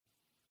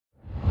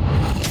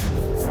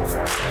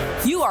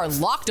You are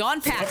Locked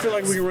On Packers. I feel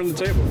like we can run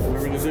the table. What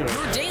are we going to do?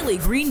 Your daily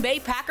Green Bay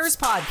Packers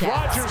podcast.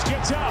 Rodgers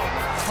gets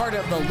out. Part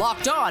of the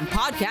Locked On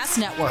Podcast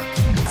Network.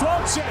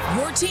 Floats it.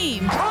 Your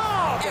team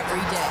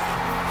every day.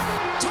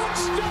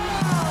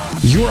 Touchdown.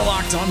 You are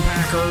Locked On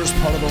Packers,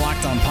 part of the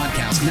Locked On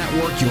Podcast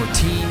Network, your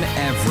team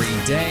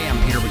every day. I'm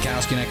Peter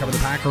Bukowski, and I cover the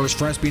Packers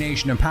for SB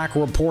Nation and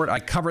Packer Report. I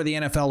cover the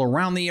NFL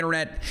around the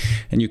internet,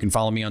 and you can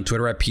follow me on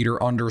Twitter at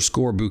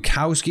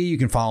Peter_Bukowski. You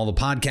can follow the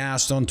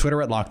podcast on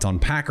Twitter at Locked On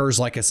Packers.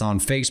 Like us on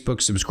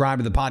Facebook. Subscribe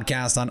to the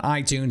podcast on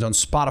iTunes, on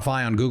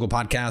Spotify, on Google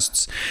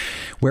Podcasts.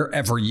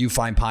 Wherever you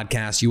find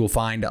podcasts, you will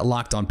find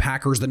Locked On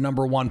Packers, the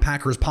 #1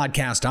 Packers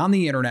podcast on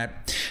the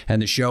internet,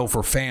 and the show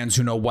for fans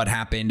who know what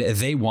happened.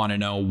 They want to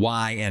know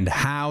why and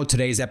how.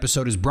 Today's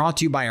episode is brought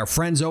to you by our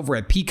friends over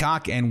at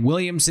Peacock and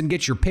Williamson.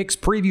 Get your picks,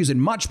 previews,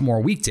 and much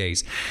more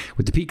weekdays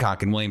with the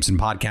Peacock and Williamson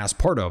podcast,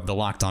 part of the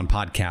Locked On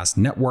Podcast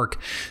Network.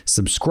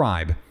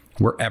 Subscribe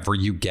wherever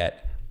you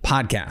get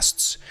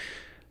podcasts.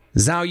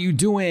 Zhao You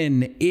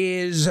Doin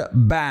is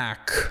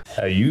back.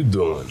 How you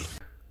doing?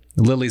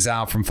 Lily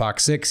Zhao from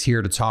Fox 6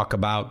 here to talk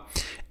about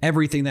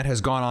everything that has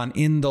gone on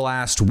in the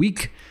last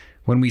week.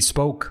 When we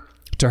spoke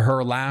to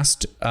her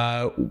last,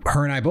 her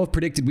and I both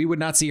predicted we would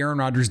not see Aaron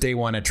Rodgers day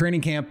one at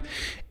training camp.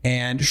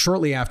 And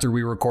shortly after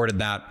we recorded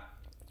that,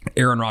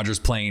 Aaron Rodgers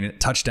playing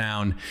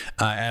touchdown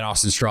at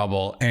Austin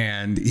Straubel,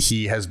 and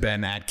he has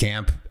been at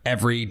camp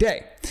every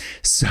day.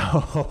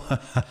 So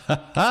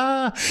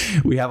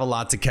we have a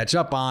lot to catch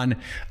up on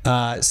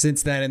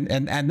since then.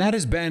 And that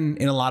has been,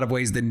 in a lot of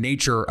ways, the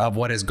nature of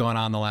what has gone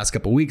on the last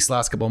couple of weeks,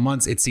 last couple of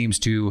months. It seems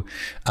to,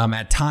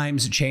 at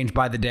times, change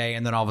by the day,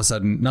 and then all of a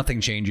sudden,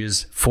 nothing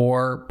changes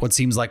for what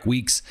seems like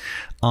weeks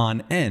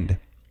on end.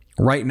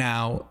 Right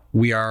now,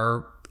 we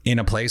are in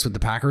a place with the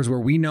Packers where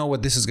we know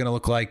what this is going to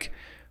look like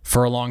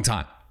for a long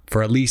time,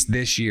 for at least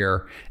this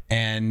year.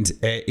 And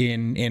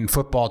in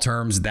football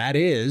terms, that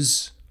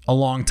is a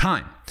long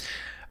time.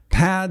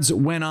 Pads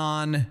went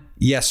on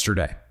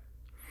yesterday.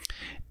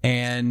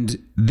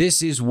 And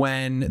this is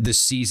when the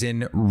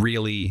season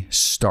really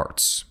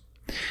starts.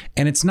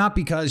 And it's not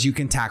because you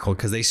can tackle,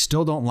 because they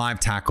still don't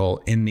live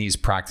tackle in these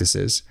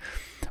practices.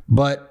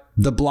 But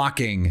the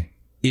blocking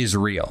is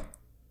real.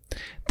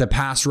 The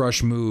pass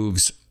rush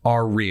moves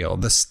are real.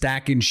 The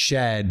stack and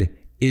shed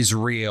is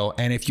real.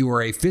 And if you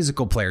are a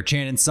physical player,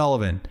 Chandon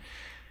Sullivan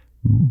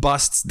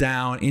busts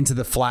down into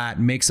the flat,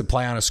 makes a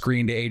play on a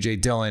screen to A.J.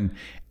 Dillon,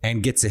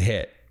 and gets a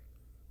hit.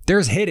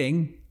 There's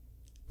hitting.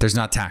 There's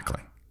not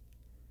tackling.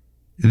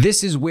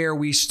 This is where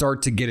we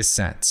start to get a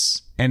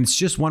sense. And it's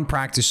just one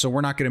practice, so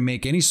we're not going to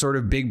make any sort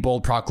of big,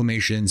 bold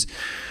proclamations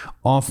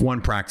off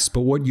one practice.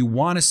 But what you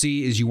want to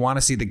see is you want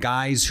to see the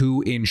guys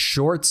who in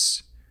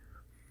shorts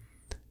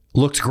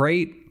looked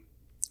great.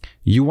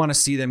 You want to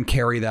see them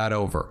carry that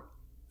over.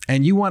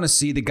 And you want to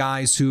see the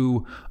guys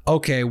who,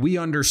 okay, we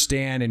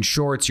understand in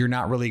shorts you're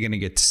not really going to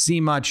get to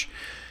see much.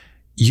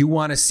 You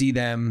want to see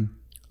them,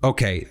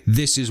 okay,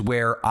 this is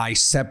where I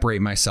separate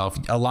myself.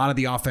 A lot of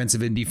the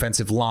offensive and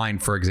defensive line,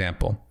 for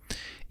example.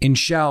 In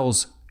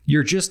shells,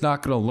 you're just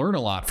not going to learn a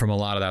lot from a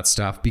lot of that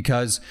stuff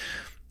because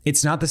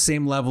it's not the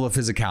same level of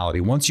physicality.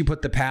 Once you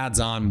put the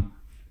pads on,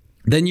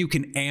 then you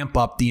can amp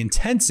up the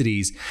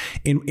intensities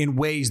in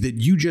ways that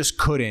you just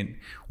couldn't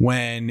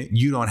when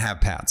you don't have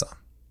pads on.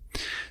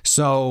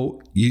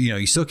 So,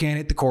 you still can't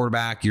hit the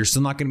quarterback. You're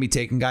still not going to be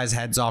taking guys'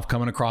 heads off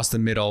coming across the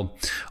middle.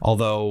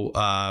 Although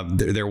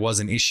there was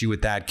an issue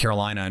with that.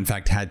 Carolina, in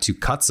fact, had to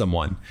cut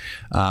someone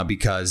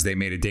because they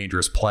made a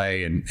dangerous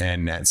play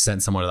and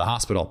sent someone to the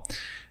hospital.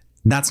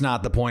 That's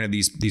not the point of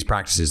these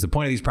practices. The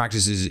point of these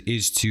practices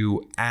is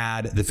to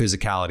add the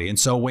physicality. And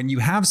so when you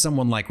have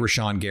someone like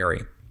Rashawn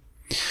Gary,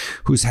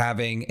 who's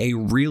having a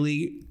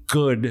really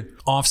good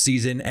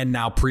offseason and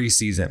now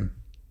preseason,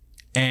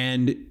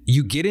 and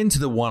you get into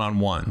the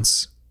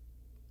one-on-ones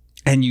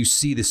and you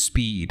see the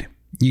speed,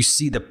 you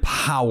see the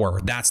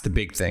power. That's the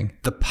big thing,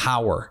 the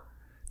power.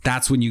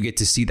 That's when you get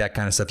to see that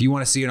kind of stuff. You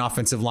want to see an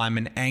offensive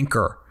lineman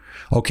anchor.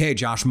 Okay,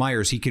 Josh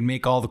Myers, he can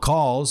make all the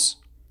calls.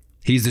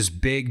 He's this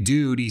big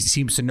dude. He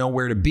seems to know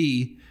where to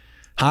be.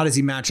 How does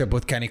he match up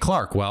with Kenny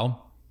Clark?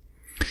 Well,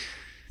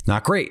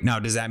 not great. Now,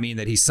 does that mean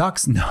that he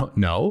sucks?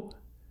 No.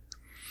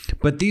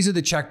 But these are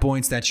the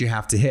checkpoints that you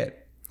have to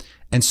hit.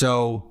 And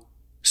so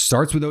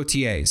starts with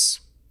OTAs.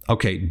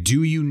 Okay,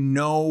 do you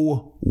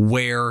know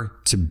where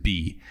to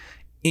be?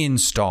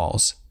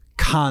 Installs,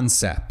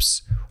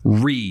 concepts,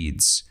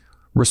 reads,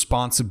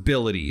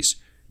 responsibilities.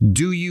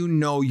 Do you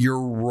know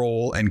your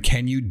role, and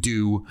can you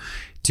do,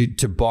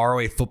 to borrow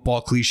a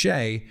football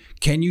cliche,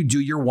 can you do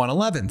your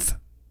 1/11th?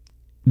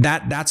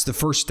 That's the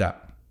first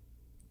step.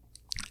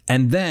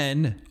 And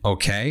then,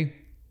 okay,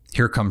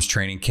 here comes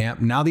training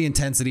camp. Now the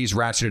intensity is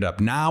ratcheted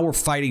up. Now we're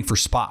fighting for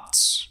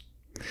spots.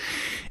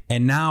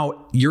 And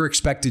now you're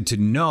expected to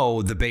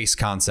know the base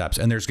concepts,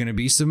 and there's going to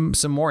be some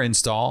more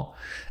install,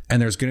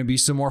 and there's going to be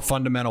some more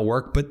fundamental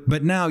work.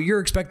 But now you're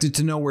expected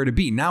to know where to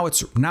be. Now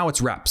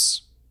it's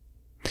reps.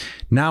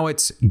 Now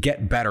it's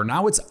get better.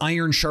 Now it's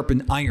iron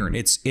sharpen iron.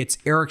 It's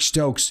Eric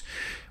Stokes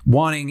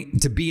wanting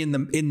to be in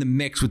the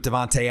mix with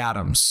Devontae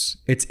Adams.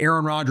 It's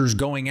Aaron Rodgers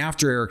going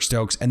after Eric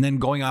Stokes and then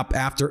going up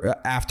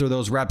after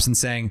those reps and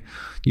saying,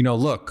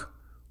 look,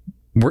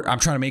 I'm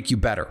trying to make you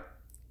better.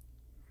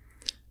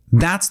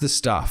 That's the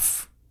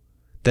stuff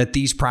that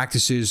these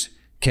practices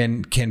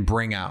can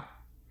bring out.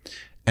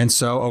 And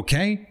so,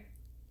 okay,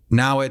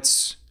 now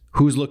it's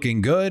who's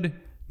looking good.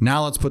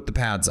 Now let's put the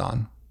pads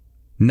on.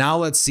 Now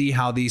let's see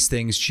how these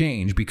things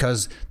change,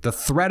 because the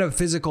threat of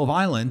physical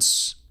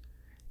violence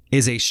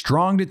is a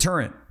strong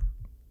deterrent.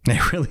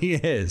 It really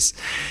is.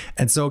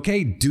 And so,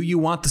 okay, do you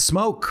want the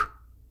smoke?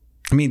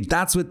 I mean,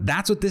 that's what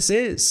this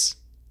is.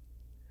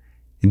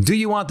 Do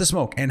you want the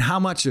smoke, and how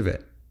much of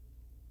it?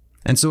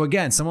 And so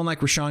again, someone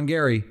like Rashawn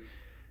Gary,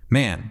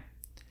 man,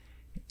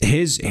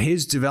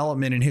 his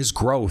development and his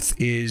growth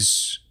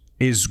is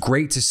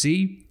great to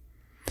see.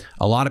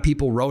 A lot of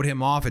people wrote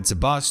him off. It's a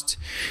bust.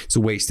 It's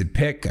a wasted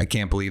pick. I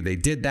can't believe they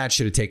did that.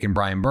 Should have taken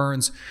Brian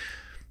Burns.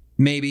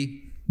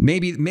 Maybe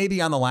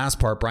on the last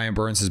part, Brian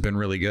Burns has been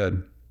really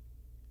good.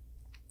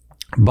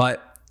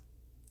 But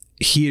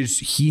he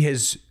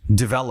has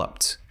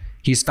developed.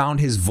 He's found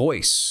his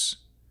voice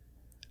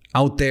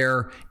out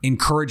there,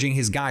 encouraging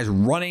his guys,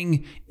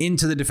 running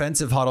into the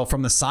defensive huddle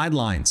from the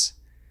sidelines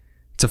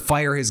to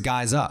fire his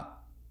guys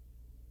up.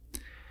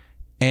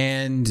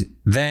 And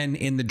then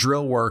in the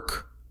drill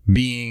work,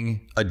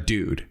 being a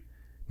dude.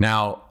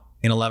 Now,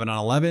 in 11 on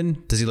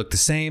 11, does he look the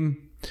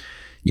same?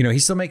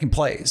 He's still making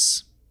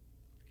plays.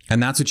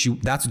 And that's what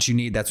you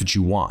need. That's what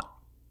you want.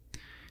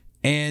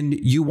 And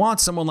you want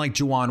someone like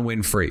Juwan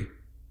Winfrey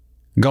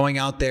going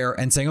out there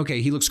and saying,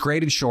 okay, he looks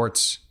great in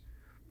shorts.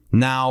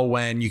 Now,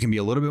 when you can be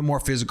a little bit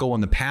more physical,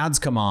 when the pads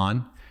come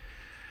on,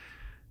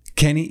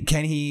 can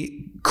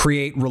he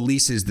create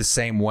releases the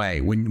same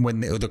way when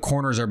the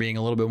corners are being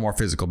a little bit more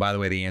physical? By the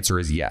way, the answer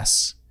is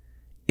yes.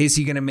 Is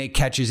he going to make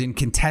catches in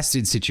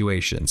contested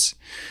situations?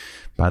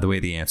 By the way,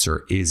 the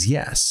answer is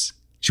yes.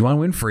 Juwan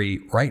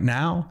Winfrey right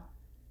now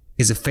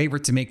is a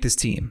favorite to make this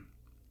team.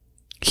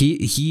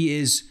 He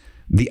is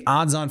the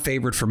odds-on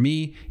favorite for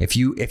me. If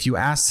you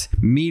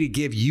asked me to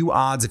give you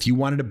odds, if you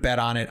wanted to bet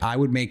on it, I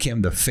would make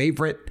him the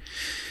favorite.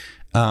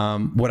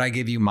 Would I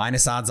give you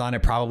minus odds on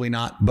it? Probably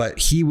not. But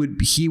he would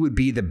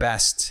be the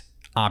best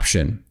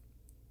option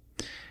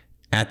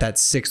at that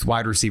sixth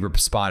wide receiver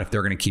spot if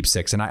they're going to keep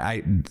six.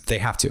 And they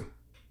have to.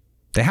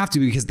 They have to,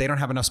 because they don't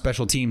have enough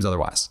special teams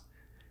otherwise.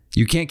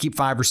 You can't keep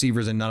 5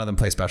 receivers and none of them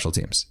play special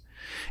teams.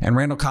 And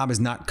Randall Cobb is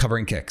not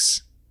covering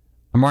kicks.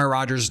 Aaron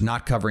Rodgers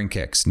not covering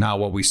kicks. Now,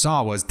 what we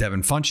saw was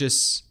Devin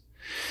Funchess,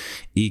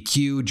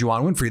 EQ,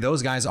 Juwan Winfrey.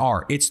 Those guys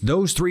are. It's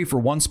those 3 for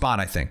one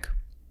spot, I think.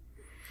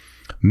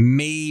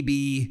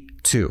 Maybe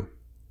 2.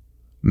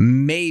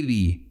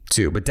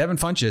 But Devin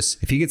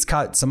Funchess, if he gets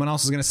cut, someone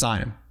else is going to sign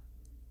him.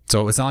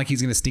 So it's not like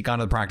he's going to sneak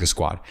onto the practice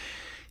squad.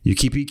 You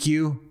keep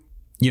EQ.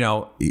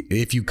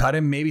 If you cut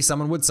him, maybe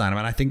someone would sign him.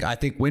 And I think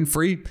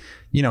Winfrey,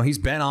 he's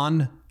been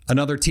on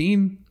another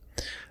team.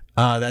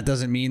 That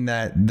doesn't mean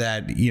that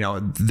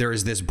there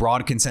is this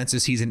broad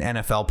consensus he's an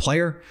NFL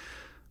player.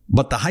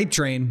 But the hype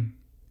train,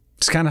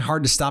 it's kind of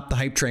hard to stop the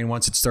hype train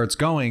once it starts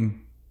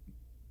going.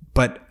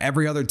 But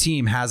every other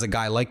team has a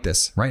guy like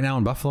this. Right now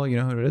in Buffalo, you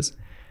know who it is?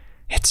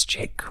 It's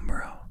Jake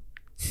Kumerow.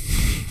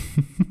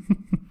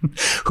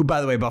 Who,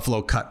 by the way,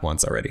 Buffalo cut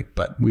once already,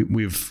 but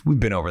we've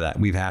been over that.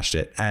 We've hashed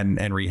it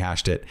and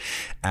rehashed it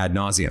ad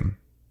nauseum.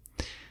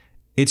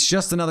 It's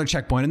just another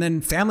checkpoint. And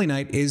then family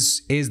night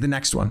is the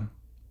next one.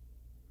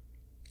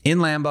 In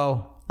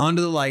Lambeau,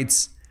 under the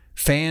lights,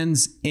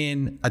 fans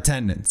in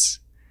attendance.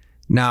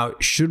 Now,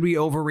 should we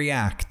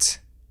overreact?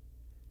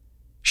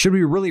 Should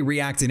we really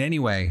react in any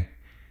way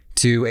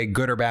to a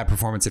good or bad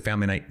performance at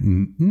family night?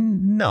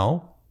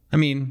 No. I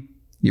mean,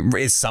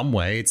 it's some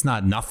way. It's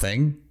not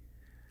nothing.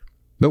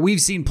 But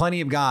we've seen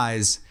plenty of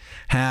guys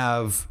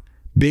have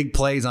big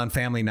plays on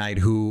family night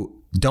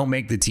who don't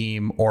make the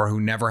team or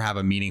who never have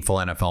a meaningful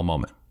NFL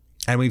moment.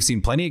 And we've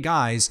seen plenty of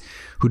guys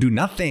who do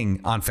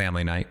nothing on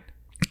family night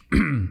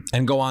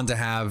and go on to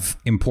have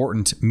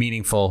important,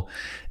 meaningful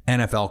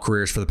NFL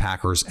careers for the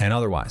Packers and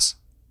otherwise.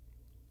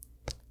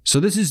 So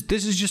this is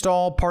just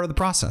all part of the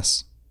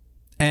process.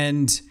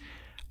 And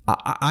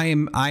I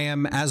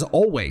am as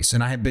always,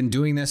 and I have been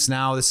doing this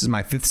now. This is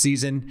my 5th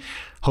season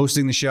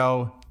hosting the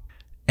show.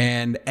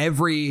 And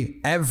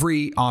every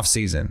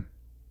offseason,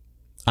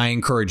 I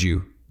encourage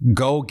you,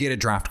 go get a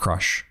draft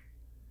crush.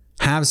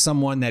 Have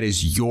someone that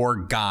is your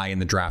guy in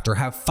the draft, or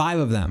have 5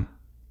 of them.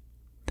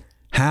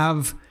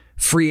 Have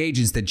free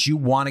agents that you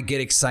want to get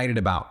excited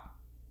about.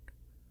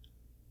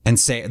 And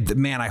say,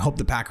 man, I hope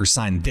the Packers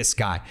sign this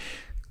guy.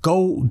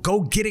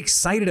 Go get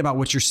excited about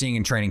what you're seeing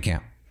in training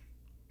camp,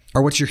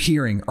 or what you're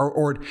hearing,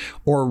 or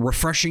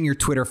refreshing your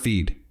Twitter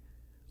feed,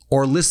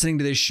 or listening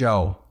to this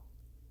show.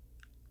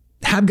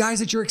 Have guys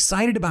that you're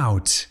excited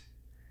about.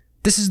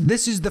 This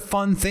is the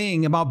fun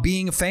thing about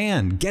being a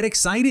fan. Get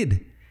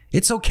excited.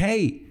 It's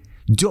okay.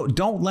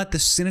 Don't let the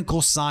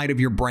cynical side of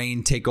your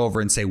brain take over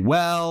and say,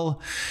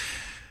 well,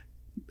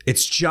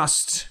 it's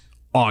just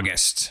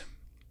August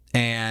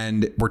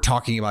and we're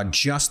talking about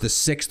just the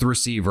 6th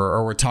receiver,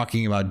 or we're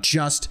talking about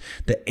just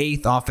the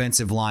 8th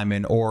offensive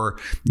lineman, or,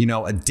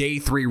 a day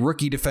 3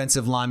 rookie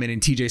defensive lineman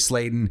in TJ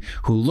Slaton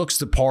who looks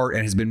the part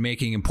and has been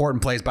making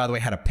important plays. By the way,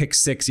 had a pick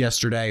 6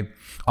 yesterday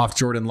off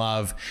Jordan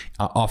Love,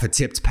 off a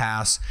tipped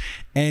pass.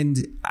 And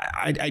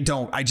I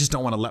just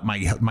don't want to let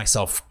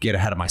myself get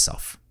ahead of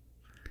myself.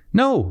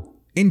 No,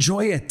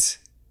 enjoy it.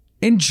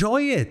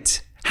 Enjoy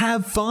it.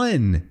 Have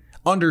fun.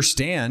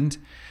 Understand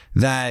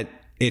that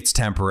it's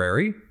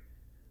temporary,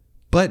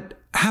 but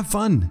have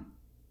fun.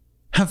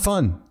 Have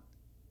fun.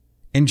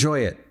 Enjoy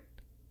it.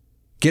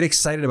 Get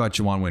excited about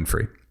Juwan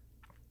Winfrey.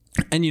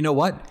 And you know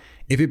what?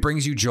 If it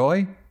brings you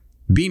joy,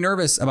 be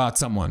nervous about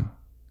someone.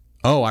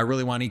 Oh, I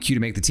really want EQ to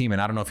make the team,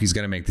 and I don't know if he's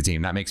going to make the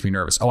team. That makes me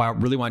nervous. Oh, I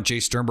really want Jay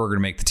Sternberger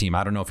to make the team.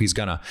 I don't know if he's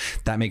going to.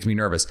 That makes me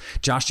nervous.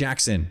 Josh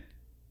Jackson,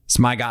 it's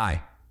my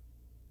guy.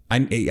 I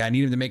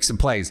need him to make some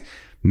plays.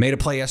 Made a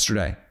play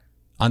yesterday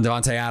on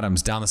Devontae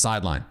Adams down the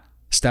sideline,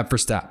 step for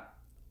step.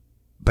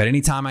 But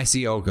anytime I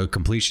see, a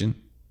completion,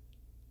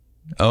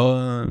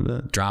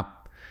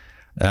 drop,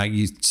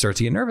 you start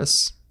to get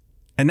nervous.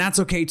 And that's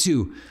okay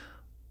too.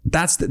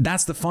 That's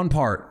the fun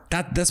part.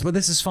 That's what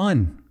this is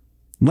fun.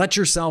 Let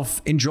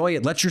yourself enjoy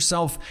it. Let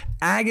yourself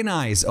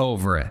agonize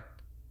over it.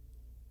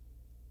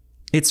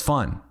 It's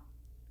fun.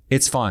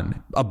 It's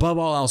fun. Above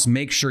all else,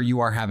 make sure you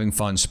are having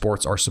fun.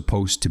 Sports are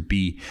supposed to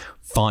be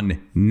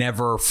fun.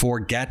 Never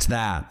forget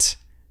that.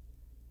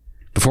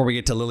 Before we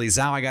get to Lily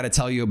Zhao, I got to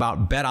tell you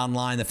about Bet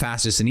Online, the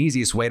fastest and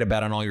easiest way to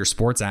bet on all your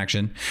sports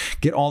action.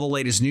 Get all the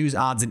latest news,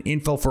 odds, and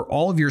info for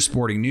all of your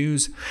sporting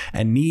news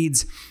and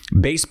needs.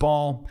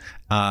 Baseball,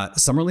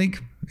 Summer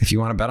League, if you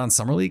want to bet on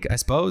Summer League, I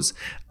suppose.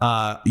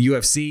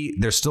 UFC,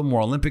 there's still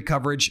more Olympic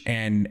coverage,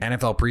 and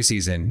NFL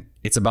preseason.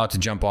 It's about to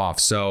jump off.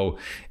 So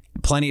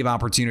plenty of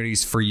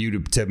opportunities for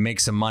you to make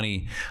some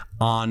money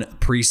on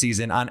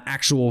preseason, on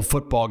actual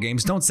football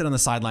games. Don't sit on the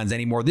sidelines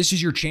anymore. This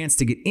is your chance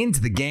to get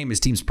into the game as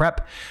teams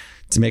prep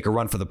to make a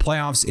run for the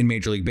playoffs in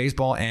Major League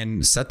Baseball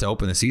and set to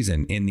open the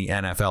season in the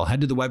NFL.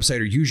 Head to the website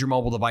or use your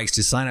mobile device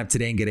to sign up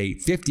today and get a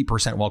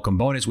 50% welcome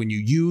bonus when you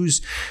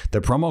use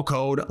the promo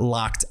code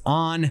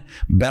LOCKEDON.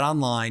 Bet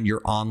Online,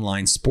 your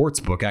online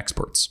sportsbook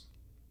experts.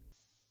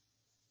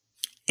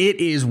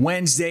 It is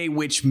Wednesday,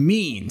 which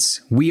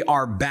means we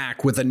are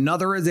back with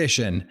another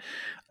edition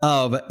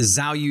of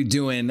Zhao You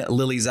Doin,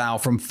 Lily Zhao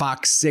from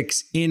Fox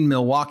 6 in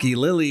Milwaukee.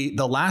 Lily,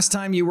 the last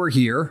time you were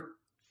here,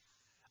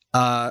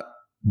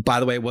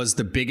 by the way, was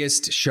the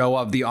biggest show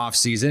of the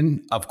offseason.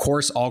 Of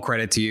course, all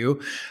credit to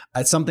you.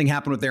 Something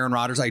happened with Aaron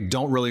Rodgers. I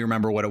don't really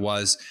remember what it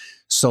was.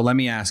 So let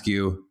me ask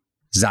you,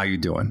 Zhao You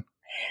Doin?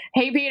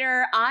 Hey,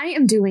 Peter, I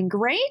am doing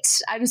great.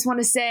 I just want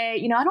to say,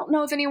 I don't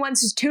know if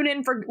anyone's just tuning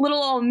in for little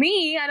old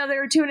me. I know they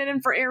were tuning in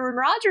for Aaron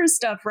Rodgers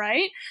stuff,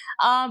 right?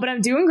 But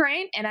I'm doing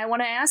great. And I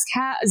want to ask,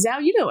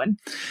 Zhao you doing?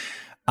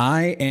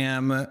 I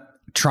am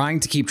trying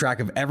to keep track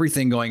of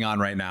everything going on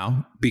right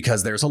now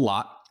because there's a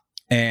lot.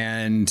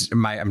 And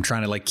I'm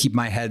trying to keep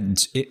my head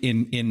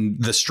in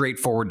the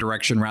straightforward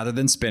direction rather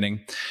than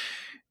spinning.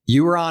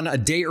 You were on a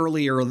day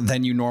earlier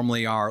than you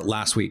normally are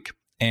last week.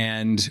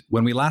 And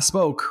when we last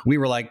spoke, we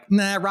were like,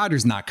 nah,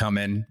 Rodgers not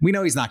coming. We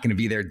know he's not going to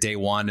be there day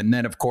one. And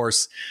then, of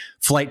course,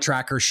 Flight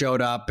Tracker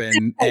showed up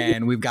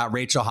and we've got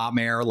Rachel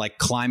Hotmayer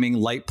climbing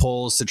light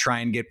poles to try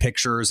and get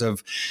pictures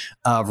of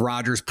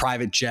Rodgers'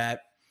 private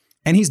jet.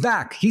 And he's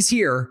back. He's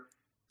here.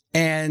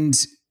 And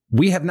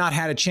we have not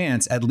had a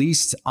chance, at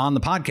least on the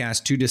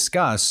podcast, to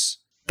discuss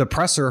the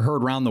presser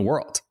heard around the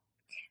world.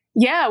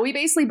 Yeah, we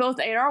basically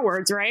both ate our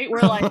words, right? We're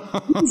like,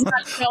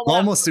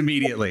 almost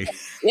immediately.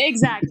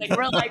 Exactly.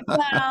 We're like,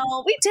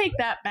 well, we take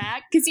that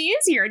back because he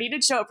is here and he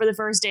did show up for the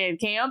first day of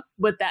camp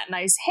with that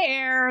nice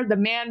hair, the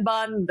man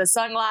bun, the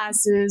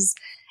sunglasses.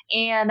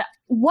 And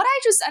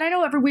I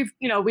know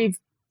we've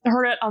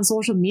heard it on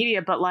social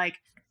media, but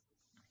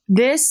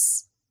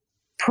this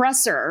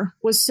presser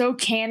was so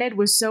candid,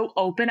 was so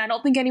open. I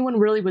don't think anyone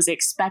really was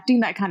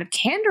expecting that kind of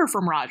candor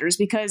from Rodgers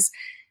because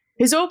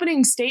his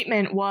opening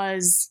statement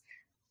was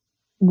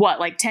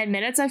 10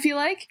 minutes, I feel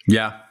like.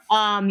 Yeah.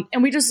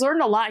 And we just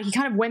learned a lot. He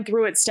kind of went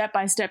through it step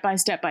by step by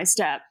step by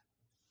step.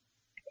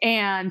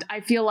 And I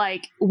feel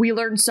like we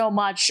learned so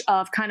much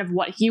of kind of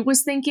what he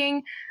was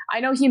thinking. I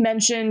know he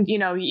mentioned,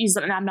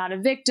 I'm not a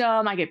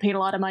victim. I get paid a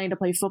lot of money to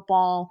play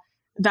football,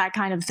 that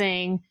kind of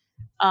thing.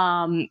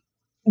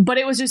 But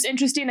it was just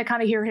interesting to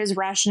kind of hear his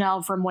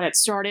rationale from when it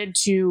started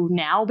to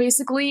now,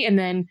 basically. And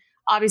then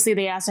obviously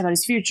they asked about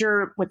his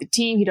future with the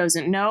team. He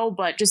doesn't know,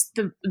 but just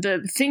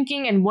the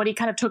thinking and what he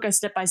kind of took us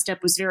step by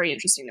step was very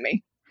interesting to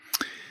me.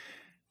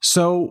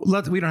 So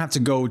we don't have to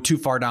go too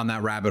far down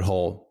that rabbit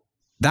hole.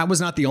 That was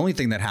not the only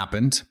thing that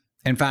happened.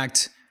 In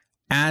fact,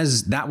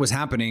 as that was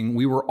happening,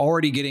 we were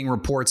already getting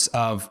reports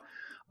of,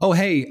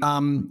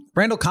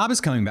 Randall Cobb is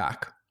coming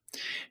back.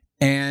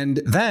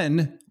 And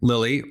then,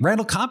 Lily,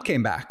 Randall Cobb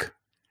came back.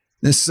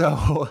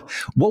 So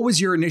what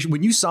was your initial,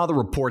 when you saw the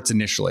reports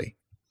initially,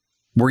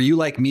 were you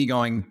like me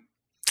going,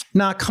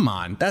 nah, come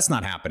on, that's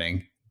not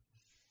happening?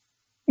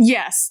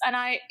 Yes, and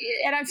I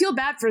feel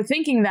bad for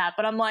thinking that,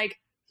 but I'm like,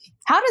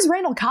 how does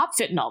Randall Cobb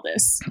fit in all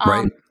this?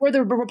 Right. Were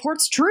the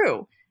reports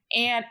true?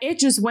 And it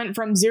just went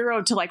from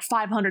 0 to like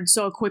 500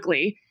 so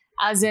quickly.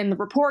 As in, the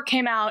report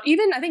came out.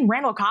 Even I think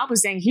Randall Cobb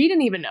was saying he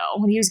didn't even know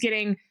when he was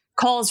getting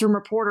calls from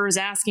reporters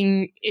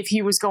asking if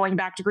he was going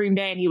back to Green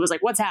Bay, and he was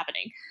like, "What's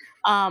happening?"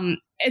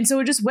 And so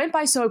it just went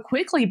by so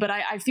quickly. But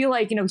I feel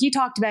like, he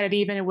talked about it.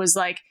 Even it was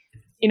like,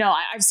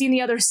 I've seen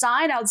the other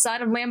side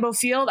outside of Lambeau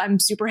Field. I'm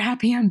super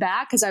happy I'm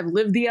back because I've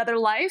lived the other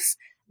life.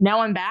 Now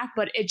I'm back,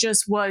 but it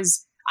just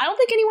was. I don't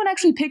think anyone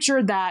actually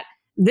pictured that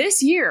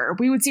this year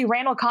we would see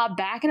Randall Cobb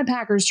back in a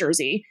Packers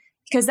jersey,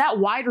 because that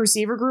wide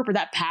receiver group or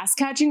that pass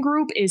catching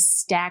group is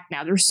stacked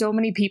now. There's so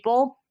many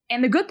people.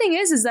 And the good thing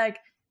is like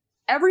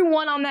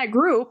everyone on that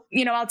group,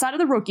 outside of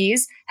the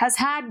rookies, has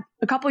had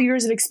a couple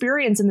years of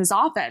experience in this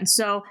offense.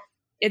 So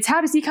it's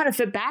how does he kind of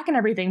fit back and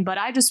everything. But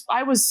I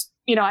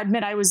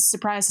admit I was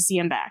surprised to see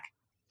him back.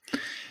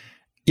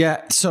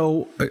 Yeah.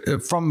 So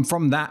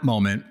from that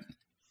moment,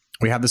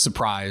 we have the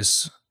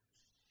surprise.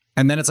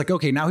 And then it's like,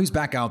 okay, now he's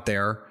back out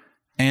there.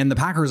 And the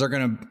Packers are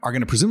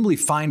gonna presumably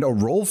find a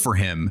role for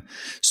him.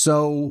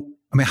 So,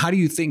 I mean, how do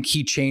you think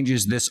he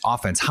changes this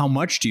offense? How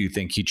much do you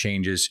think he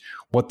changes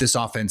what this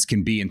offense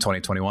can be in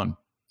 2021?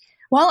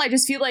 Well, I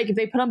just feel like if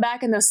they put him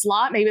back in the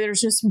slot, maybe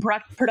there's just some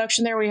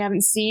production there we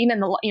haven't seen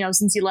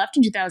since he left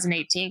in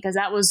 2018, because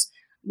that was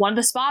one of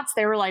the spots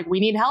they were like, we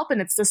need help, and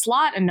it's the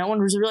slot, and no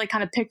one was really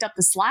kind of picked up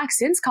the slack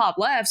since Cobb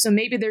left. So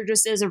maybe there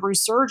just is a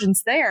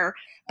resurgence there.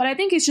 But I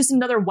think it's just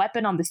another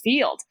weapon on the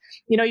field.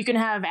 You can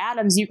have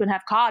Adams, you can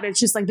have Cobb. It's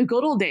just like the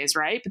good old days,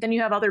 right? But then you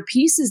have other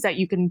pieces that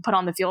you can put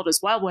on the field as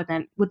well with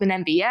an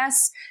MVS.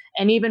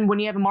 And even when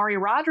you have Amari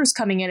Rodgers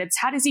coming in, it's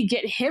how does he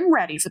get him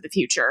ready for the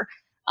future?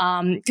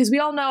 Because we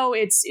all know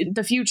it's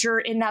the future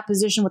in that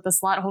position with the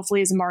slot, hopefully,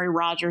 is Amari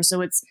Rodgers.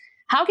 So it's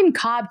how can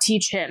Cobb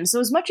teach him?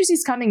 So as much as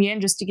he's coming in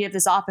just to give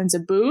this offense a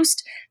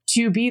boost,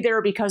 to be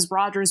there because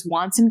Rodgers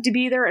wants him to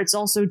be there, it's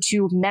also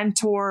to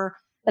mentor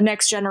the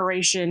next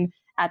generation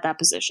at that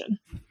position.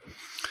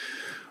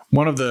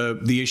 One of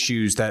the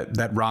issues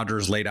that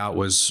Rodgers laid out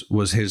was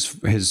his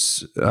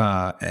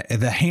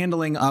the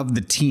handling of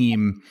the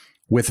team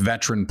with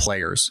veteran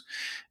players,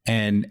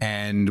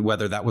 and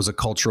whether that was a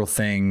cultural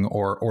thing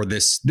or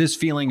this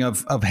feeling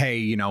of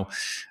hey,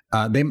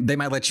 they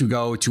might let you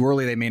go too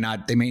early. They may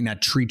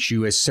not treat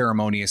you as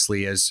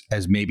ceremoniously as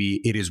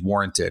maybe it is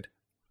warranted.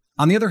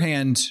 On the other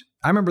hand,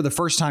 I remember the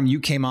first time you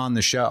came on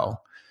the show,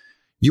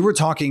 you were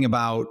talking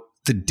about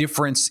the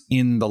difference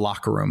in the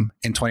locker room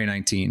in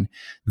 2019,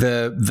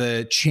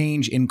 the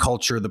change in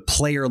culture, the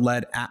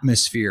player-led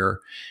atmosphere.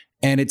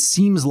 And it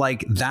seems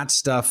like that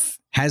stuff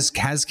has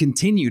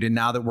continued. And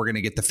now that we're going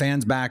to get the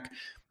fans back,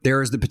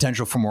 there is the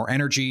potential for more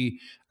energy,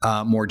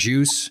 more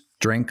juice,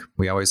 drink.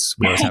 We always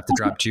have to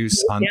drop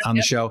juice on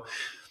the show.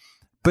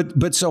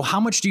 But so how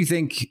much do you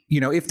think,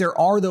 if there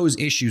are those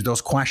issues,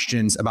 those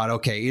questions about,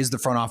 okay, is the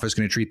front office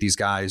going to treat these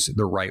guys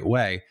the right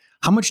way?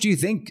 How much do you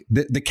think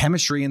the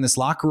chemistry in this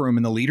locker room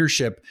and the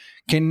leadership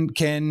can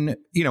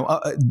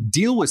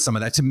deal with some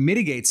of that, to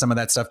mitigate some of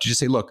that stuff, to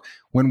just say, look,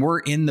 when we're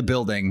in the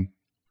building,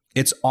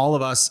 it's all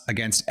of us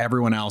against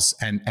everyone else,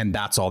 and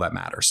that's all that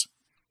matters.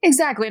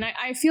 Exactly. And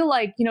I feel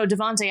like,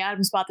 Devontae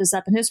Adams brought this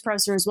up in his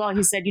presser as well.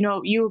 He said,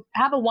 you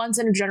have a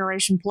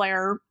once-in-a-generation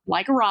player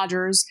like a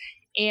Rodgers,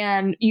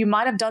 and you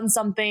might have done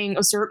something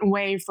a certain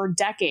way for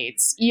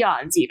decades,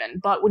 eons even.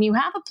 But when you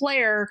have a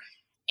player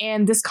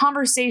and this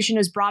conversation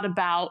is brought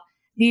about,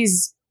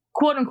 these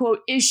quote unquote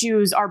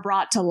issues are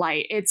brought to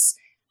light, it's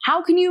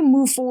how can you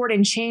move forward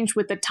and change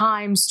with the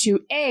times to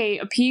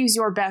appease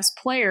your best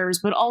players,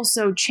 but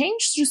also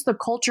change just the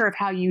culture of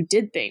how you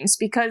did things?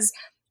 Because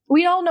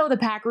we all know the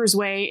Packers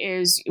way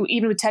is,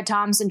 even with Ted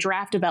Thompson,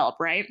 draft develop,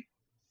 right?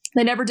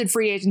 They never did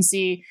free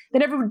agency. They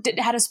never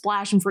had a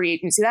splash in free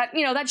agency.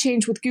 That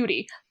changed with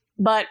Goody.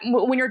 But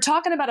when you're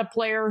talking about a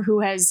player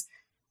who has,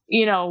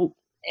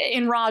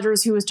 in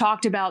Rodgers, who has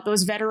talked about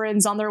those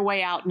veterans on their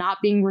way out, not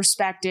being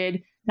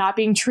respected, not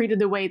being treated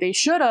the way they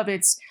should have,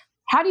 it's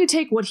how do you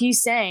take what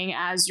he's saying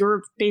as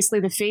you're basically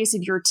the face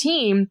of your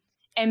team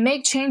and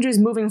make changes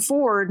moving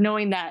forward,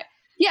 knowing that,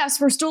 yes,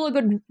 we're still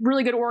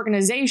really good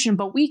organization,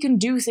 but we can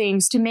do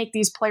things to make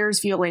these players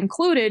feel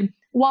included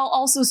while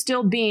also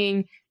still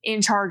being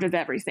in charge of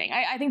everything.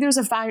 I think there's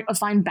a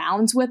fine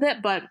balance with it,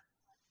 but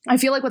I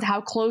feel like with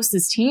how close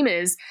this team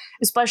is,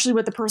 especially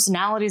with the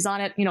personalities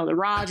on it, the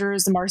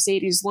Rodgers, the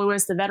Mercedes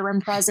Lewis, the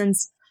veteran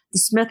presence, the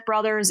Smith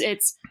brothers,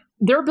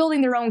 they're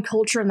building their own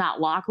culture in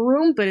that locker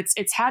room, but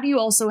it's how do you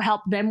also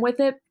help them with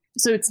it?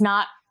 So it's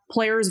not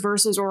players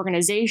versus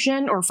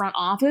organization or front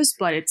office,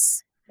 but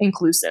it's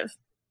inclusive.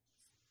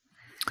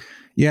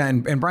 Yeah,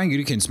 and Brian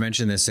Gutekunst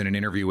mentioned this in an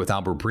interview with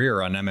Albert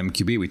Breer on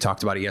MMQB. We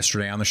talked about it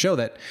yesterday on the show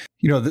that,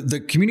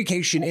 the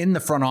communication in the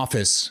front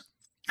office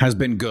has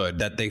been good,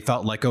 that they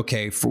felt like,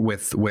 okay,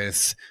 with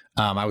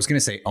I was going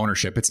to say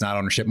ownership. It's not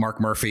ownership. Mark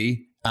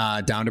Murphy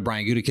down to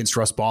Brian Gutekunst,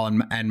 Russ Ball,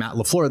 and Matt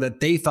LaFleur, that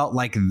they felt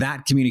like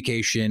that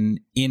communication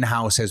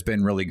in-house has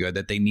been really good,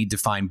 that they need to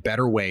find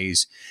better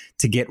ways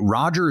to get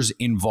Rodgers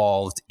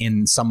involved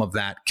in some of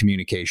that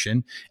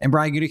communication. And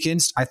Brian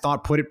Gutekunst, I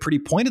thought, put it pretty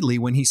pointedly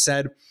when he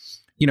said,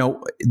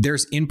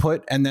 there's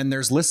input and then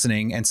there's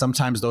listening, and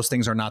sometimes those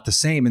things are not the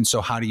same. And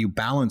so how do you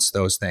balance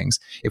those things?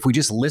 If we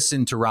just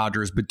listen to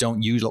Rodgers but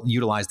don't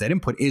utilize that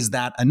input, is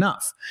that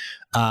enough?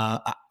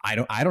 I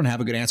don't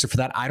have a good answer for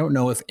that. I don't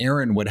know if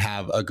Aaron would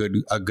have a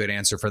good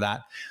answer for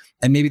that.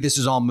 And maybe this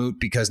is all moot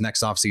because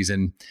next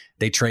offseason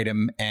they trade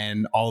him,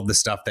 and all of the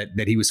stuff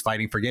that he was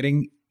fighting for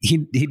getting, he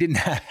didn't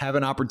have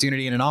an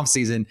opportunity in an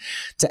offseason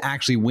to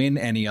actually win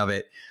any of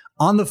it.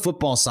 On the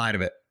football side of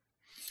it,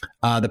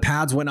 the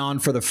pads went on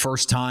for the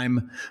first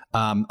time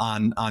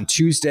on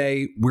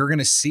Tuesday. We're going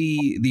to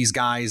see these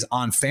guys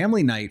on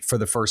family night for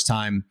the first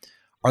time.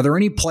 Are there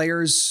any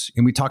players,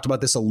 and we talked about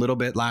this a little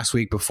bit last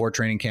week before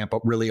training camp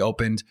really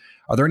opened,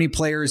 are there any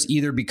players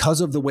either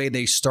because of the way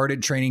they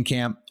started training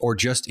camp or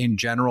just in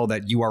general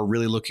that you are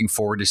really looking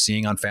forward to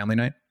seeing on family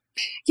night?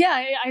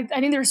 Yeah, I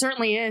think there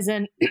certainly is.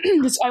 And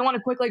I want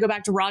to quickly go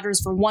back to Rodgers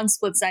for one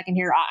split second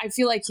here. I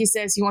feel like he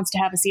says he wants to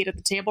have a seat at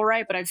the table,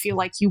 right? But I feel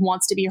like he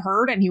wants to be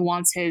heard and he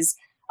wants his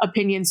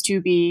opinions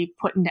to be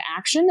put into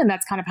action. And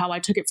that's kind of how I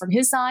took it from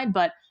his side.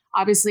 But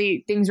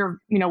obviously things are,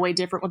 way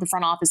different with the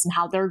front office and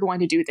how they're going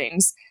to do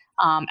things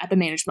at the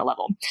management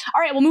level.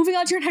 All right, well, moving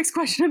on to your next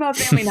question about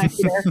family night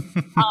here.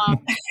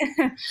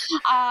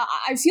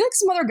 I feel like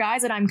some other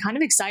guys that I'm kind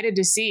of excited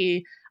to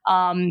see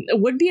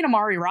would be an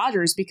Amari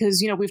Rodgers,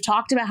 because, we've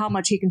talked about how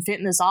much he can fit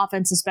in this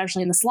offense,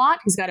 especially in the slot.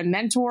 He's got a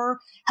mentor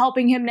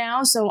helping him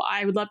now. So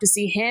I would love to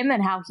see him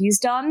and how he's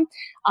done.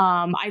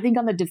 I think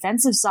on the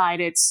defensive side,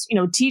 it's,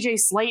 TJ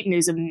Slayton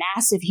is a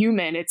massive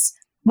human. It's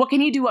what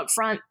can he do up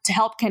front to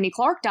help Kenny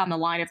Clark down the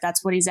line if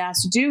that's what he's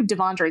asked to do?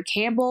 Devondre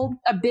Campbell,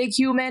 a big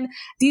human.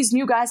 These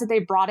new guys that they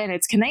brought in,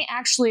 it's can they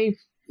actually,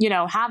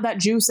 have that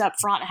juice up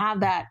front,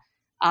 have that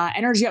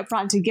energy up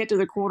front to get to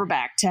the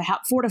quarterback, to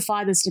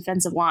fortify this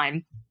defensive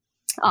line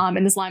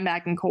in this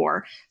linebacking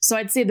core. So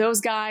I'd say those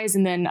guys.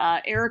 And then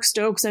Eric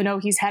Stokes, I know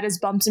he's had his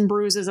bumps and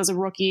bruises as a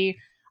rookie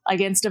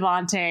against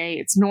Devontae.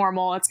 It's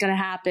normal. It's going to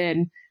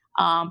happen.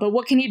 But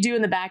what can you do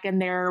in the back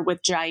end there with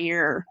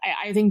Jair?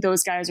 I think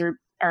those guys are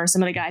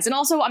some of the guys. And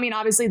also,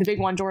 obviously the big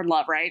one, Jordan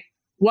Love, right?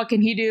 What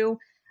can he do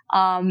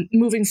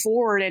moving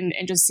forward and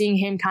just seeing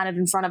him kind of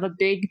in front of a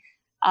big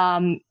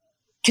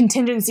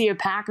contingency of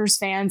Packers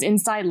fans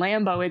inside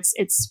Lambeau.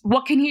 It's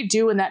what can he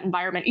do in that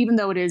environment, even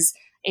though it is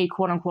a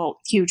quote unquote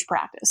huge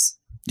practice.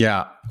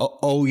 Yeah.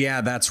 Oh yeah,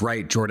 that's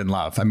right. Jordan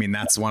Love.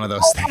 That's one of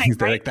those things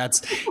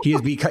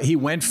that he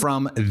went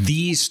from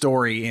the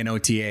story in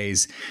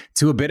OTAs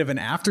to a bit of an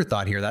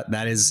afterthought here.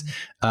 That is,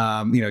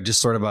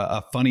 just sort of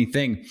a funny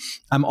thing.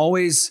 I'm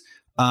always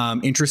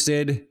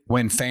interested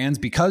when fans,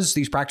 because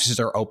these practices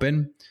are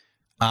open.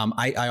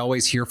 I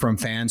always hear from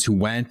fans who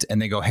went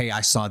and they go, "Hey,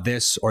 I saw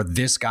this," or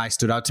 "This guy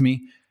stood out to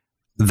me."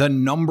 The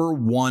number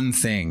one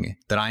thing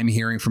that I'm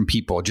hearing from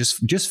people,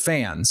 just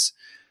fans,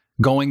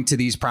 going to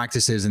these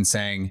practices and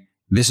saying,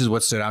 "This is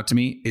what stood out to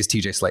me," is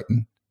TJ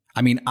Slayton.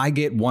 I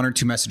get 1 or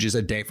 2 messages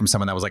a day from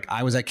someone that was like,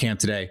 "I was at camp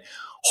today.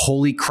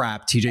 Holy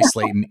crap, TJ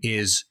Slayton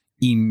is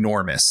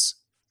enormous."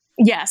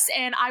 Yes.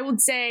 And I would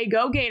say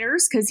go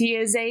Gators, because he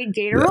is a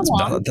Gator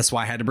alum. That's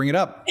why I had to bring it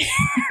up.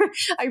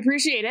 I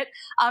appreciate it.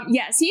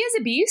 Yes, he is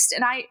a beast.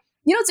 And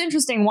it's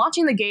interesting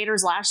watching the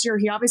Gators last year.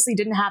 He obviously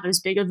didn't have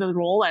as big of a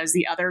role as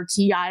the other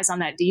key guys on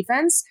that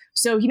defense.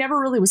 So he never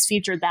really was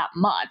featured that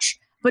much.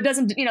 But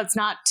doesn't, it's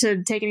not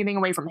to take anything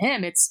away from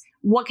him. It's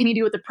what can he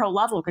do at the pro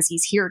level, because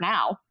he's here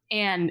now.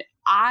 And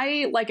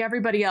I, like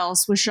everybody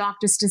else, was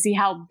shocked just to see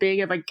how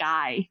big of a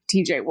guy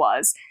TJ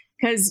was.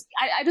 Because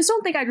I just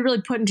don't think I'd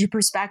really put into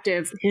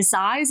perspective his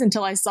size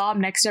until I saw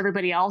him next to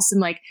everybody else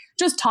and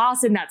just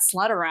tossing that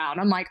sled around.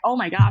 I'm like, oh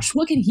my gosh,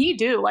 what can he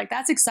do?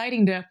 That's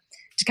exciting to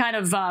kind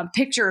of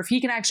picture. If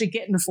he can actually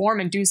get into form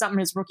and do something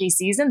in his rookie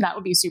season, that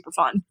would be super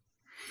fun.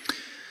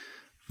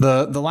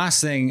 The last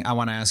thing I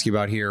want to ask you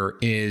about here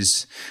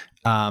is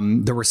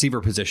the receiver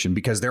position,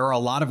 because there are a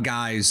lot of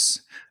guys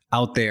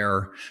out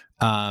there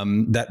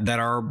that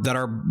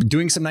are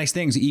doing some nice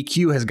things.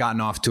 EQ has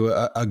gotten off to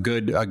a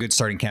good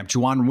starting camp.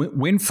 Juwan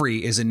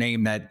Winfrey is a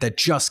name that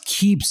just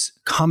keeps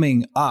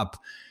coming up.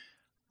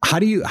 How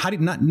do you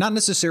not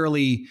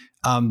necessarily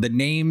the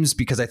names,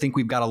 because I think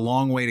we've got a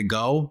long way to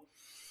go,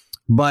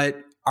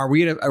 but are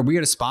we at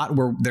a spot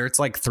where it's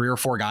like 3 or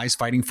 4 guys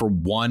fighting for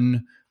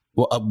one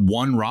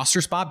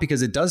roster spot?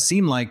 Because it does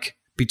seem like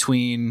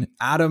between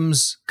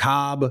Adams,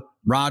 Cobb,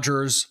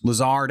 Rodgers,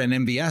 Lazard, and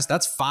MVS,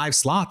 that's 5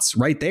 slots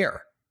right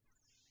there.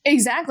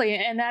 Exactly.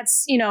 And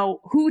that's,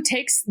 who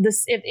takes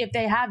this, if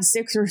they have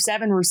 6 or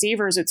 7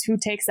 receivers, it's who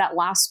takes that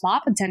last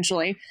spot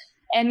potentially.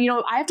 And,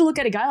 I have to look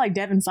at a guy like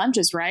Devin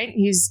Funchess, right?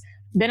 He's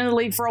been in the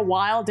league for a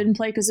while, didn't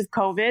play because of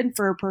COVID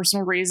for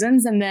personal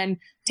reasons, and then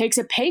takes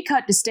a pay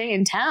cut to stay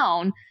in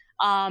town.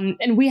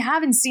 And we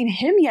haven't seen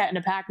him yet in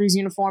a Packers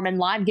uniform in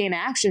live game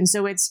action.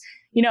 So it's,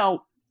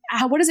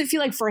 what does it feel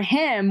like for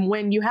him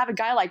when you have a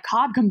guy like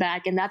Cobb come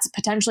back and that's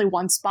potentially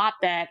one spot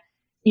that,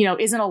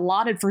 isn't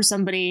allotted for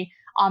somebody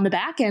on the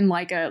back end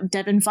like a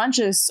Devin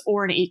Funchess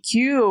or an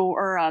EQ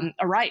or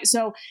a Wright.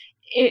 So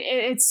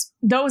it's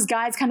those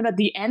guys kind of at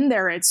the end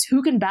there. It's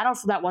who can battle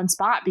for that one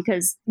spot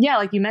because,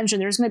 like you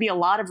mentioned, there's going to be a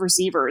lot of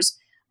receivers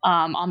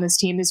on this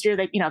team this year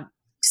that,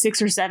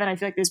 6 or 7, I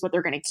feel like is what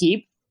they're going to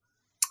keep.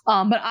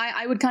 But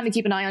I would kind of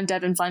keep an eye on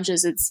Devin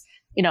Funchess. It's,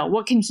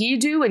 what can he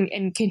do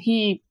and can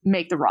he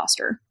make the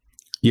roster?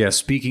 Yeah,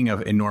 speaking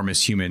of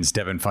enormous humans,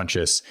 Devin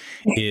Funchess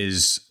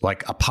is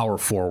like a power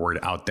forward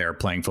out there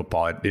playing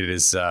football. It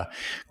is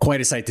quite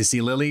a sight to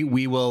see. Lily,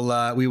 we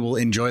will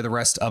enjoy the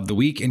rest of the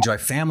week. Enjoy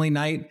family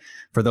night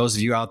for those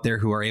of you out there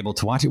who are able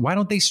to watch it. Why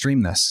don't they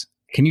stream this?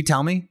 Can you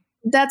tell me?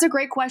 That's a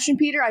great question,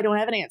 Peter. I don't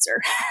have an answer.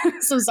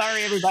 So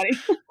sorry, everybody.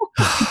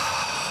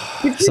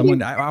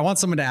 I want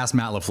someone to ask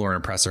Matt LaFleur and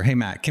impress her. Hey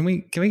Matt, can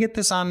we get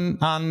this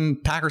on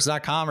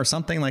Packers.com or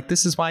something? Like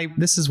this is why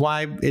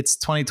it's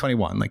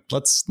 2021. Like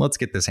let's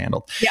get this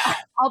handled. Yeah,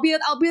 I'll be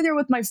there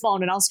with my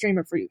phone and I'll stream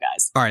it for you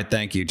guys. All right,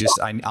 thank you.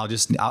 I'll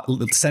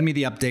send me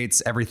the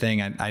updates,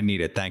 everything. I need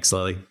it. Thanks,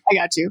 Lily. I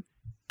got you.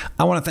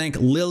 I want to thank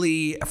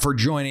Lily for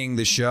joining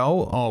the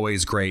show.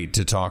 Always great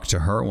to talk to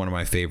her. One of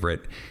my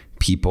favorite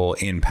people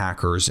in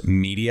Packers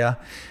media.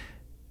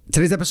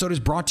 Today's episode is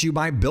brought to you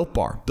by Built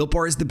Bar. Built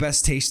Bar is the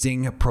best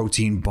tasting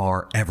protein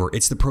bar ever.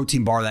 It's the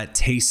protein bar that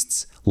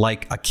tastes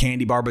like a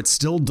candy bar, but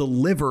still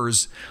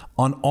delivers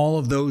on all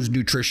of those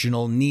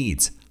nutritional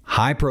needs.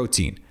 High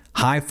protein,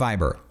 high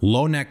fiber,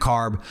 low net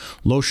carb,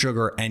 low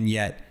sugar, and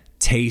yet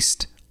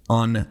taste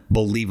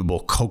unbelievable.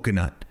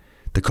 Coconut,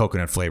 the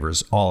coconut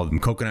flavors, all of them.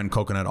 Coconut and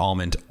coconut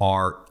almond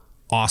are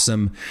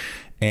awesome.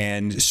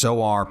 And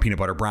so are peanut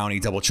butter brownie,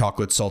 double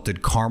chocolate,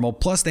 salted caramel.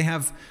 Plus they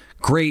have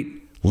great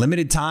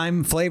limited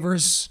time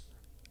flavors.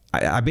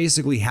 I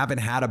basically haven't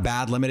had a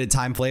bad limited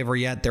time flavor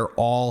yet. They're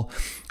all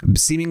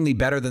seemingly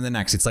better than the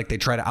next. It's like they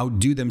try to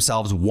outdo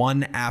themselves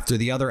one after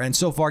the other. And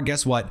so far,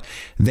 guess what?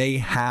 They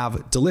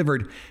have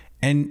delivered.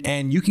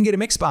 And you can get a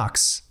mix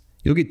box.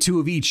 You'll get 2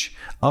 of each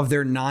of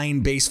their 9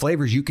 base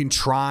flavors. You can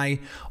try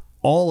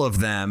all of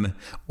them.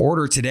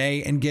 Order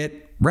today and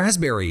get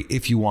raspberry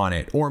if you want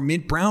it, or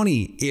mint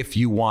brownie if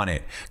you want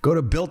it. Go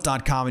to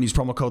built.com and use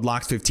promo code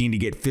LOCKED15 to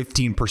get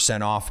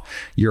 15% off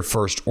your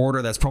first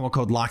order. That's promo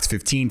code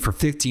LOCKED15 for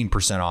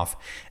 15% off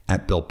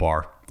at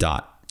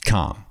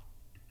builtbar.com.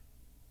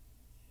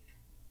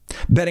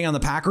 Betting on the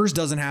Packers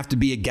doesn't have to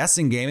be a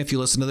guessing game if you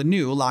listen to the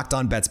new Locked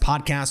On Bets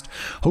podcast,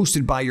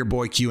 hosted by your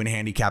boy Q and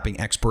handicapping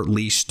expert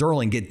Lee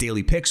Sterling. Get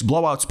daily picks,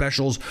 blowout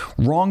specials,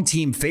 wrong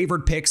team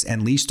favored picks,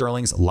 and Lee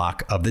Sterling's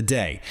lock of the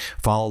day.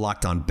 Follow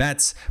Locked On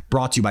Bets,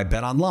 brought to you by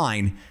Bet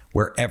Online,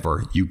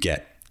 wherever you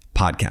get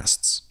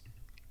podcasts.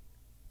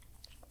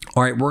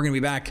 All right, we're going to be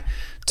back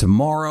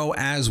tomorrow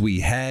as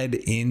we head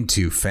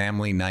into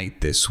family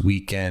night this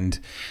weekend.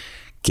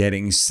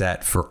 Getting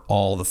set for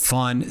all the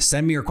fun.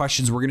 Send me your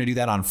questions. We're going to do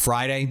that on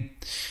Friday.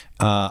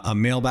 A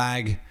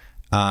mailbag.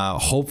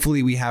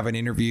 Hopefully we have an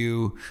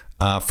interview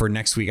for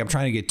next week. I'm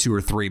trying to get 2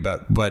 or 3,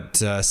 but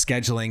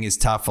scheduling is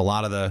tough. A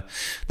lot of the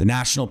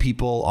national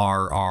people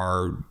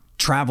are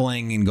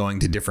traveling and going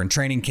to different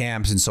training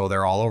camps, and so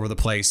they're all over the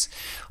place.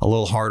 A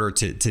little harder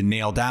to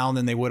nail down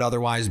than they would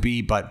otherwise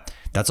be, but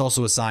that's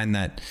also a sign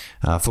that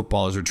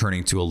football is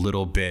returning to a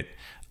little bit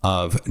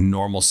of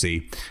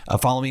normalcy.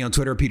 Follow me on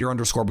Twitter,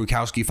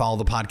 Peter_Bukowski. Follow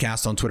the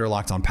podcast on Twitter,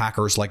 Locked On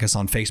Packers. Like us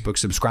on Facebook.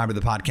 Subscribe to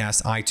the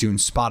podcast,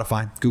 iTunes,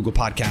 Spotify, Google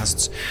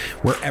Podcasts.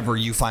 Wherever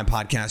you find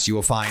podcasts, you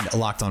will find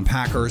Locked On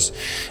Packers.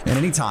 And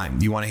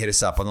anytime you want to hit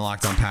us up on the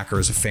Locked On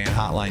Packers fan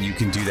hotline, you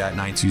can do that,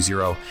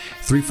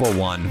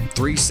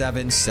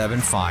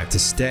 920-341-3775 to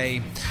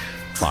stay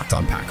Locked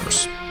On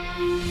Packers.